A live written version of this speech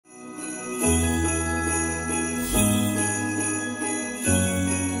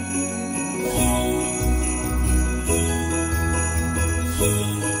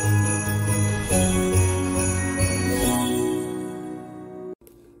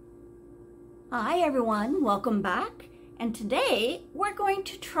Hi everyone, welcome back. And today we're going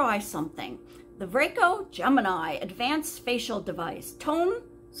to try something. The Vraco Gemini Advanced Facial Device. Tone,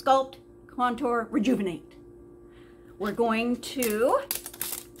 Sculpt, Contour, Rejuvenate. We're going to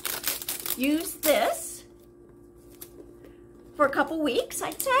use this for a couple weeks,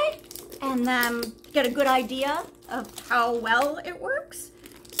 I'd say, and then get a good idea of how well it works.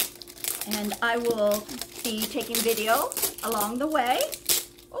 And I will be taking video along the way.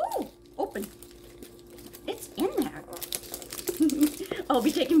 Oh, open. It's in there. I'll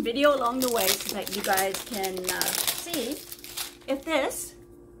be taking video along the way so that you guys can see if this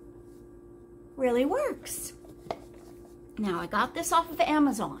really works. Now, I got this off of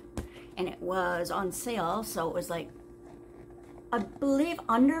Amazon and it was on sale, so it was like, I believe,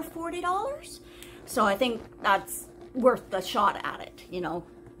 under $40. So I think that's worth the shot at it, you know.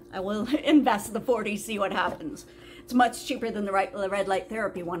 I will invest the $40, see what happens. It's much cheaper than the red light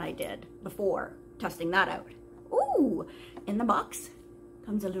therapy one I did before, testing that out. Ooh, in the box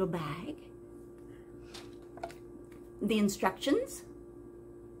comes a little bag. The instructions,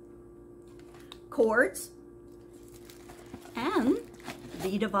 cords, and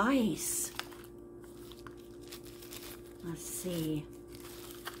the device. Let's see.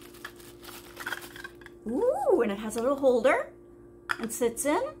 Ooh, and it has a little holder and sits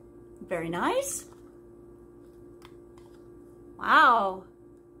in. Very nice. Wow.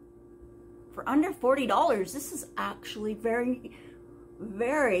 For under $40, this is actually very,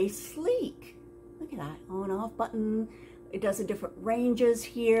 very sleek. Look at that on and off button. It does the different ranges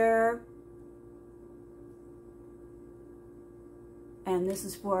here. And this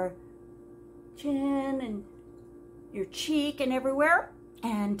is for chin and your cheek and everywhere.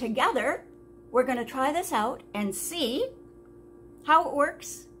 And together, we're gonna try this out and see how it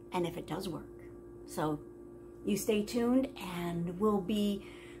works and if it does work. So you stay tuned and we'll be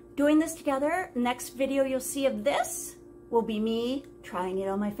doing this together. Next video you'll see of this will be me trying it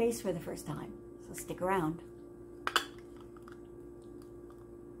on my face for the first time. So stick around.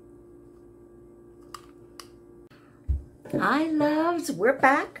 Hi loves, we're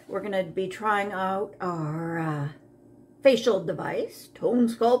back. We're gonna be trying out our facial device, Tone,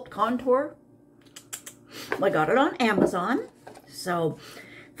 Sculpt, Contour. I got it on Amazon. So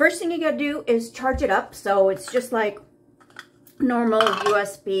first thing you gotta do is charge it up. So it's just like normal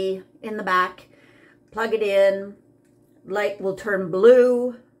USB in the back. Plug it in. Light will turn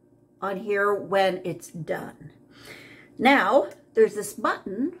blue on here when it's done. Now, there's this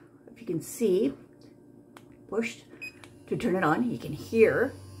button, if you can see, push to turn it on. You can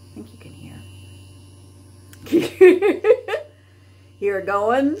hear, I think you can hear. Hear it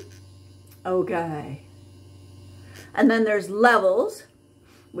going. Okay. And then there's levels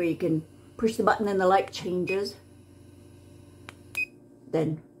where you can push the button and the light changes.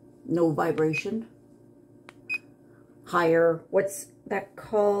 Then no vibration. Higher, what's that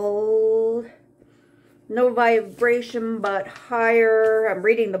called? No vibration, but higher. I'm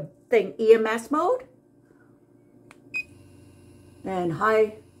reading the thing, EMS mode. And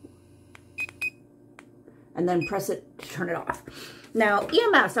high. And then press it to turn it off. Now,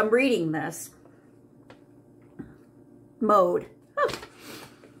 EMS, I'm reading this mode. Oh.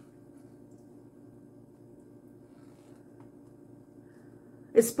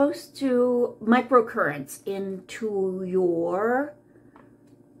 It's supposed to microcurrents into your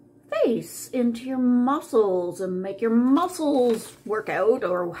face, into your muscles, and make your muscles work out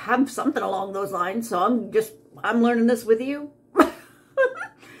or have something along those lines. So I'm learning this with you.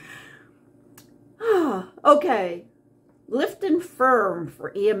 Okay, lift and firm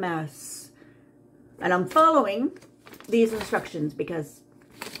for EMS. And I'm following these instructions because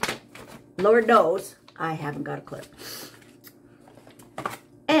Lord knows I haven't got a clip.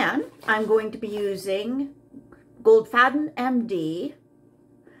 And I'm going to be using Goldfaden MD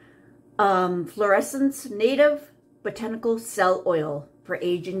Fluorescence Native Botanical Cell Oil for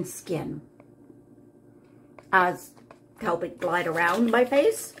aging skin, as to help it glide around my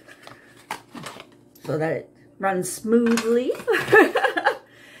face so that it runs smoothly.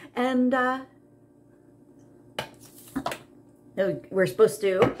 And we're supposed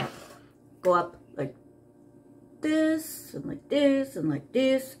to go up like this and like this and like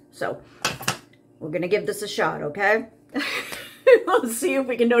this. So we're gonna give this a shot, okay? Let's see if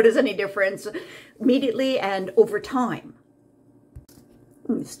we can notice any difference immediately and over time.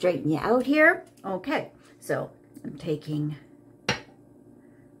 Let me straighten you out here. Okay, so I'm taking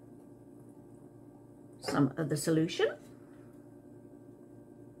some of the solution.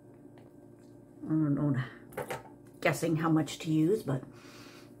 I don't know, guessing how much to use, but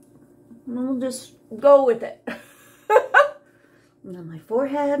we'll just go with it. And on my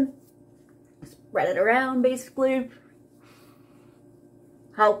forehead, Spread it around, basically.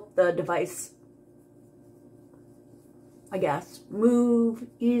 Help the device, I guess, move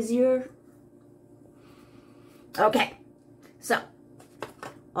easier. Okay, so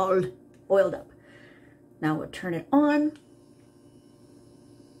all oiled up. Now we'll turn it on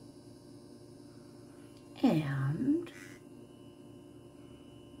and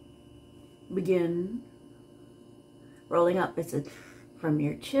begin rolling up. It's from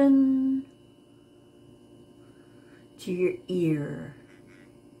your chin to your ear.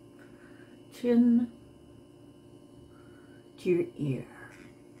 Chin to your ear.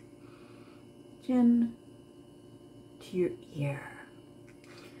 Chin to your ear.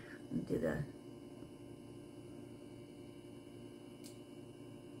 And do the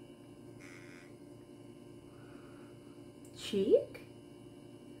cheek.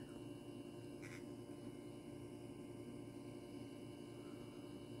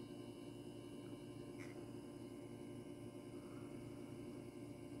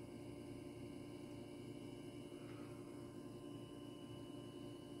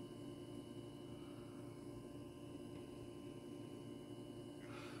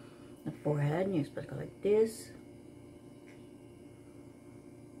 The forehead, and you're supposed to go like this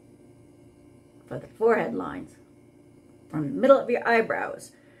for the forehead lines, from the middle of your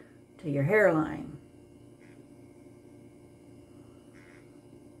eyebrows to your hairline.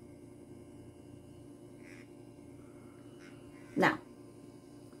 Now,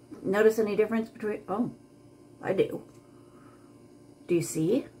 notice any difference between, oh, I do. Do you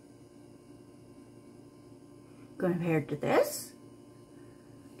see? Compared to this?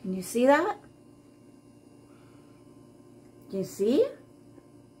 Can you see that? Do you see?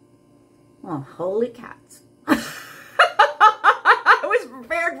 Oh, holy cats. I was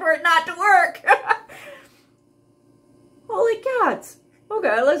prepared for it not to work. Holy cats.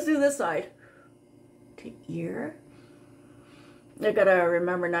 Okay, let's do this side. To ear. I gotta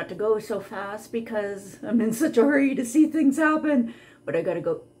remember not to go so fast because I'm in such a hurry to see things happen. But I gotta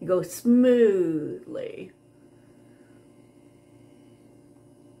go smoothly.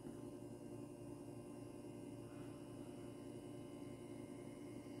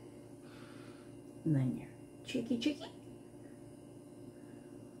 And then your cheeky.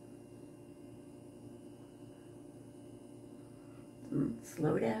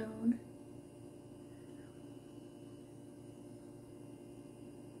 Slow down.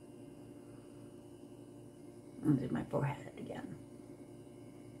 And do my forehead again.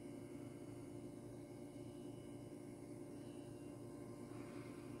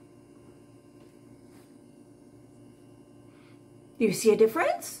 Do you see a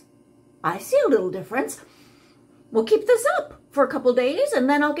difference? I see a little difference. We'll keep this up for a couple days and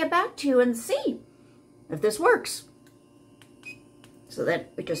then I'll get back to you and see if this works. So then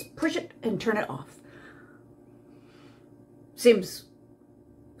we just push it and turn it off. Seems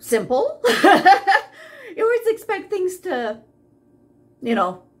simple. You always expect things to, you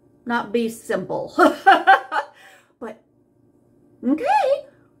know, not be simple. But, okay.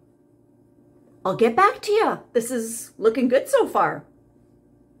 I'll get back to you. This is looking good so far.